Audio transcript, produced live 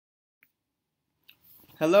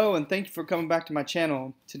Hello and thank you for coming back to my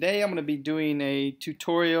channel. Today I'm going to be doing a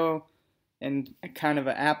tutorial and a kind of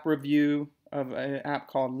an app review of an app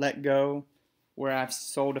called Letgo, where I've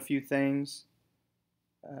sold a few things.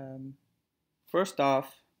 First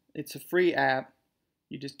off, it's a free app.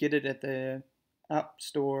 You just get it at the App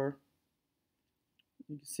Store.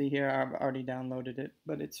 You can see here I've already downloaded it,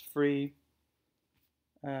 but it's free.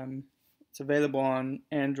 It's available on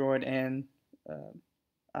Android and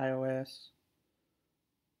iOS.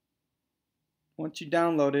 Once you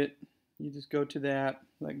download it, you just go to the app,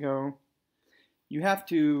 Letgo. You have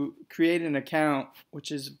to create an account,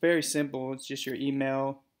 which is very simple. It's just your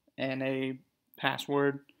email and a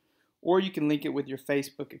password, or you can link it with your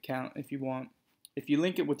Facebook account if you want. If you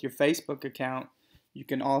link it with your Facebook account, you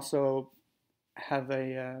can also have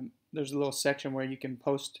there's a little section where you can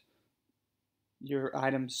post your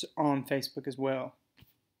items on Facebook as well.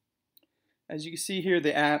 As you can see here,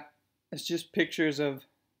 the app is just pictures of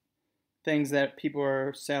things that people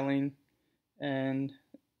are selling, and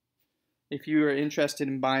if you are interested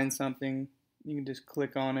in buying something, you can just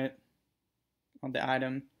click on it, on the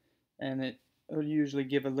item, and it will usually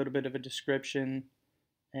give a little bit of a description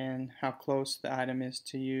and how close the item is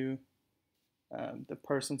to you. The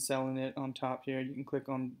person selling it on top here, you can click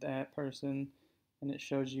on that person and it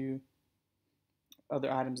shows you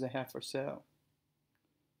other items they have for sale.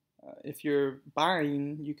 If you're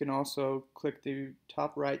buying, you can also click the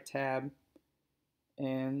top right tab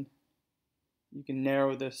and you can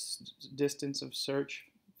narrow this distance of search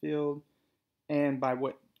field and by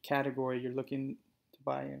what category you're looking to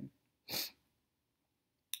buy in.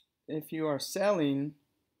 If you are selling,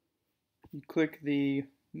 you click the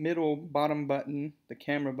middle bottom button, the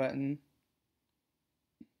camera button,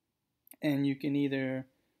 and you can either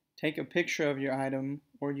take a picture of your item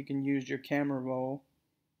or you can use your camera roll.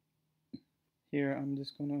 Here I'm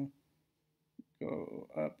just going to go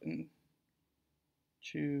up and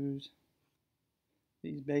choose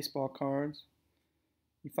these baseball cards.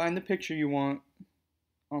 You find the picture you want.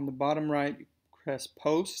 On the bottom right, you press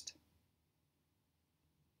post.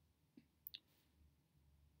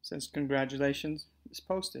 It says congratulations, it's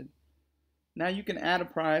posted. Now you can add a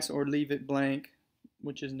price or leave it blank,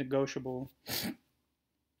 which is negotiable,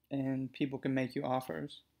 and people can make you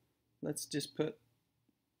offers. Let's just put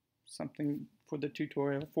something for the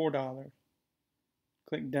tutorial, $4.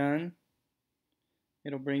 Click done.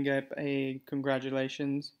 It'll bring up a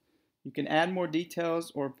congratulations. You can add more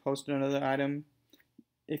details or post another item.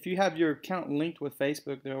 If you have your account linked with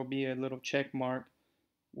Facebook, there will be a little check mark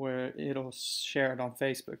where it'll share it on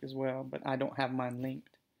Facebook as well, but I don't have mine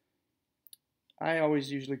linked. I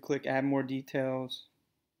always usually click add more details.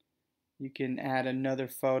 You can add another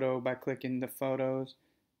photo by clicking the photos,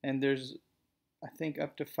 and there's I think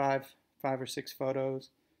up to five or six photos.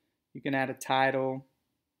 You can add a title,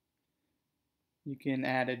 you can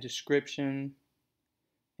add a description,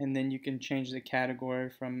 and then you can change the category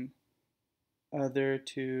from other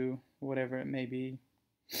to whatever it may be.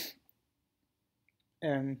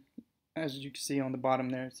 And as you can see on the bottom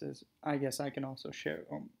there, it says, I guess I can also share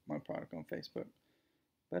my product on Facebook,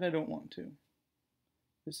 but I don't want to.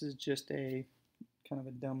 This is just a kind of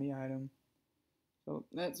a dummy item. So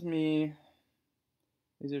that's me.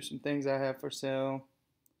 These are some things I have for sale.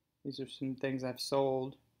 These are some things I've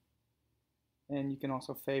sold. And you can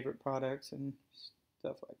also favorite products and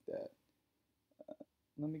stuff like that.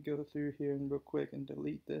 Let me go through here and real quick and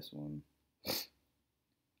delete this one.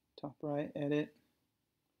 Top right, edit.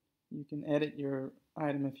 You can edit your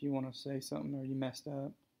item if you want to say something or you messed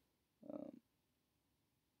up.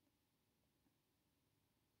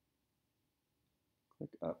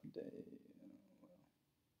 Click update.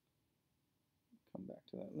 Come back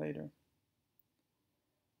to that later.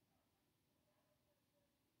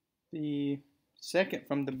 The second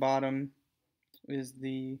from the bottom is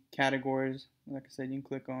the categories. Like I said, you can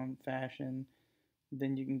click on fashion,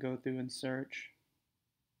 then you can go through and search.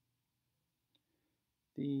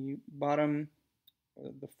 The bottom,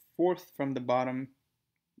 the fourth from the bottom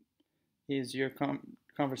is your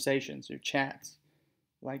conversations, your chats.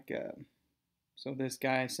 Like, so this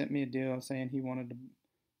guy sent me a deal saying he wanted to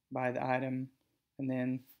buy the item, and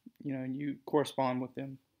then you correspond with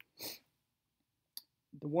them.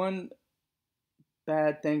 The one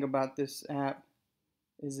bad thing about this app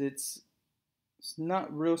is it's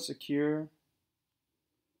not real secure.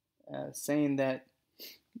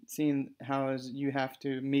 Seeing how you have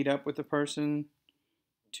to meet up with a person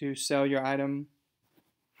to sell your item,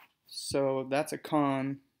 so that's a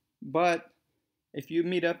con. But if you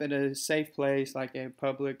meet up at a safe place, like a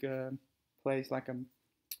public place, like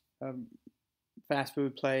a fast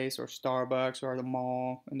food place or Starbucks or the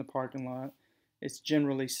mall in the parking lot, it's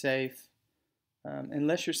generally safe.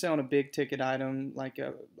 Unless you're selling a big ticket item like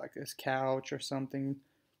this couch or something,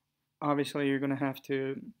 obviously you're going to have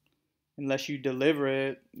to, unless you deliver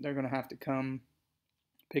it, they're going to have to come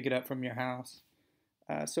pick it up from your house.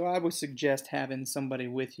 So I would suggest having somebody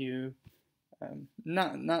with you.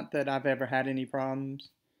 Not that I've ever had any problems,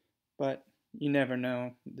 but you never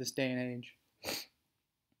know this day and age.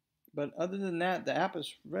 But other than that, the app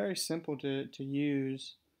is very simple to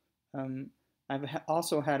use. I've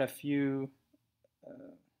also had a few,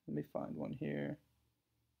 let me find one here,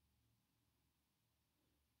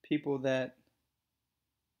 people that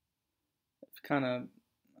have kind of,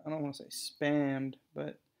 I don't want to say spammed,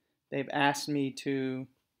 but they've asked me to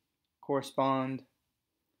correspond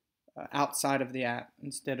outside of the app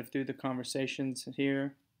instead of through the conversations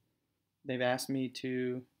here. They've asked me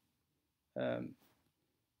to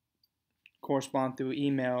correspond through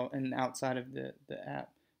email and outside of the app,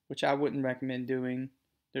 which I wouldn't recommend doing.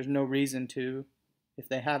 There's no reason to. If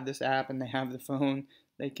they have this app and they have the phone,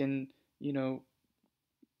 they can,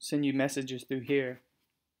 send you messages through here.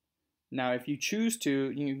 Now, if you choose to,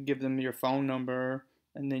 you can give them your phone number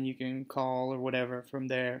and then you can call or whatever from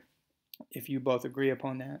there if you both agree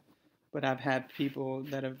upon that. But I've had people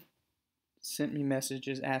that have sent me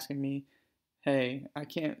messages asking me, hey, I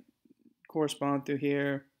can't correspond through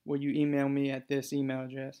here. Will you email me at this email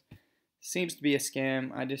address? Seems to be a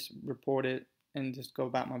scam. I just report it and just go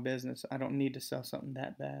about my business. I don't need to sell something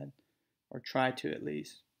that bad, or try to at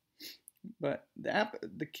least. But the app,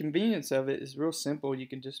 the convenience of it is real simple. You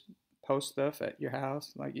can just post stuff at your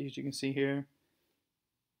house, like as you can see here.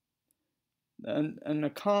 And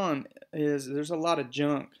the con is there's a lot of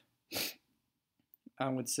junk, I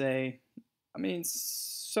would say. I mean,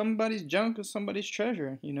 somebody's junk is somebody's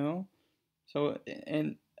treasure, So,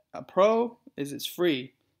 and a pro is it's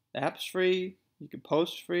free. The app's free. You can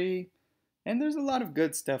post free. And there's a lot of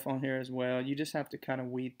good stuff on here as well. You just have to kind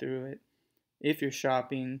of weed through it if you're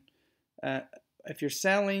shopping. If you're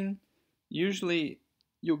selling, usually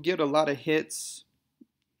you'll get a lot of hits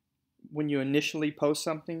when you initially post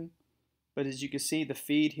something. But as you can see, the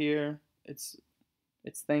feed here, it's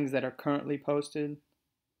things that are currently posted.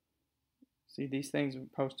 See, these things are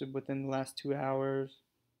posted within the last 2 hours.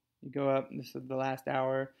 You go up, and this is the last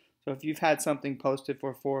hour. So if you've had something posted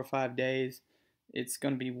for 4 or 5 days, it's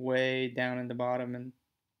going to be way down in the bottom, and you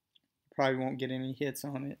probably won't get any hits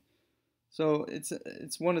on it. So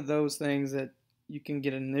it's one of those things that you can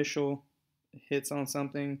get initial hits on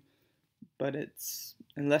something, but it's,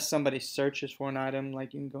 unless somebody searches for an item,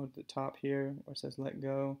 like you can go to the top here where it says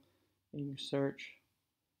Letgo, and you can search,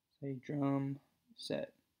 say drum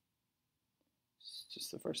set. It's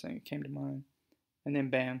just the first thing that came to mind. And then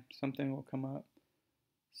bam, something will come up.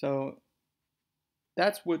 So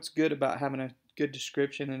that's what's good about having a good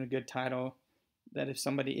description and a good title, that if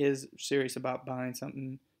somebody is serious about buying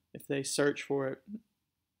something, if they search for it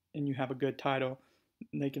and you have a good title,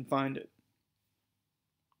 they can find it.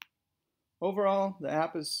 Overall, the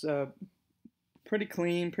app is pretty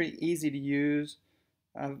clean, pretty easy to use.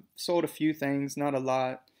 I've sold a few things, not a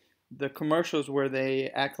lot. The commercials where they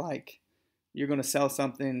act like you're going to sell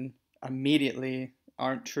something immediately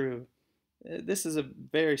aren't true. This is a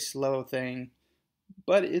very slow thing,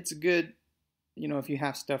 but it's good, if you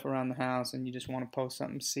have stuff around the house and you just want to post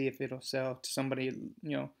something, see if it'll sell to somebody,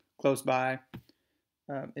 close by.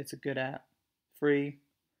 It's a good app. Free.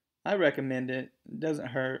 I recommend it. It doesn't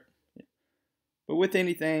hurt. But with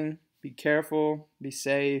anything, be careful, be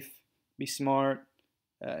safe, be smart.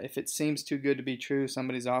 If it seems too good to be true,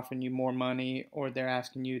 somebody's offering you more money or they're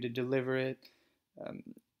asking you to deliver it,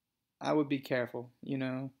 I would be careful,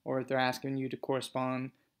 or if they're asking you to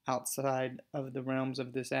correspond outside of the realms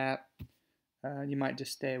of this app, you might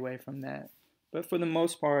just stay away from that. But for the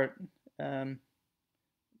most part,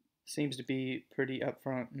 seems to be pretty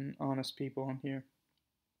upfront and honest people on here.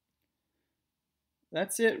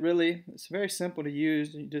 That's it, really. It's very simple to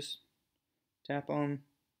use. You just tap on,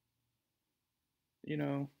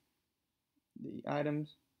 the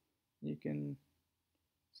items. You can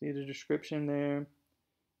see the description there.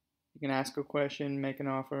 You can ask a question, make an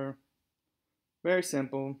offer. Very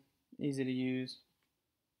simple, easy to use.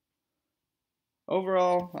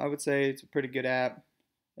 Overall, I would say it's a pretty good app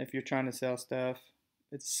if you're trying to sell stuff.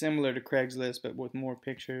 It's similar to Craigslist, but with more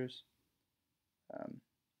pictures.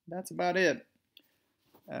 That's about it.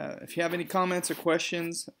 If you have any comments or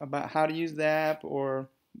questions about how to use the app or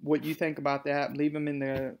what you think about the app, leave them in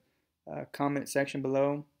the comment section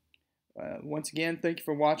below. Once again, thank you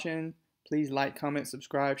for watching. Please like, comment,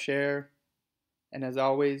 subscribe, share. And as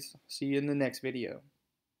always, see you in the next video.